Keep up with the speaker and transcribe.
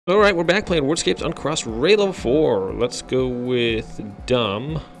Alright, we're back playing WORDSCAPES Uncrossed Ray Level 4. Let's go with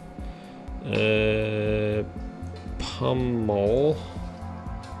dumb, pummel,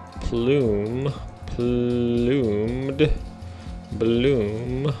 plume, plumed,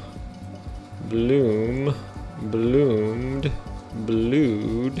 bloom, bloom, bloomed,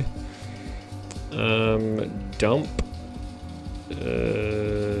 blued, dump,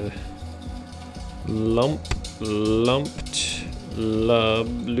 lump, lumped, lub,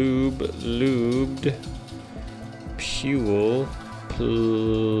 lube, lubed, pule,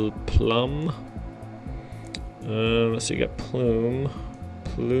 plum. Let's see, you got plume,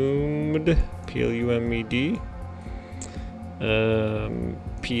 plumed, P-L-U-M-E-D,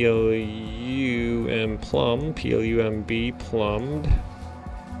 P-L-U-M, plum, P-L-U-M-B, plumbed,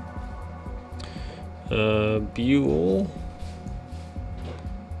 buell,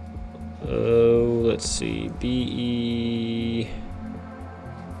 let's see, B-E-L,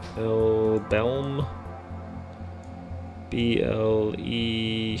 belm,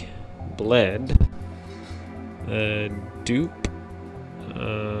 B-L-E, bled, dupe,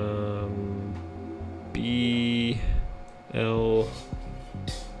 B-L-U,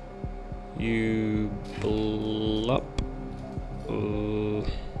 blup,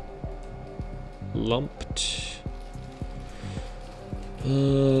 lumped.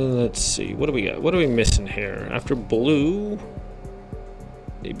 Let's see, what do we got? What are we missing here? After blue,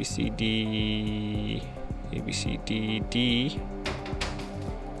 A, B, C, D, A, B, C, D, D,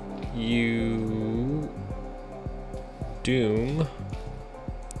 U, doom,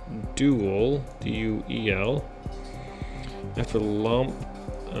 dual, D-U-E-L. After lump,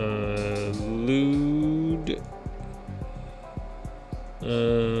 lewd,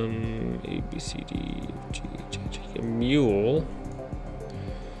 A, B, C, D, G, H, H, K, mule,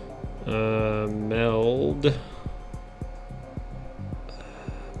 meld,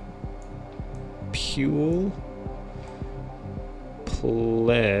 pule,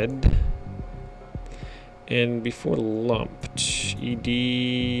 pled, and before lumped, ed,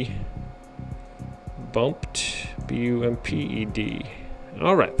 bumped, bumped.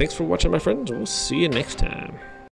 All right, thanks for watching, my friends. We'll see you next time.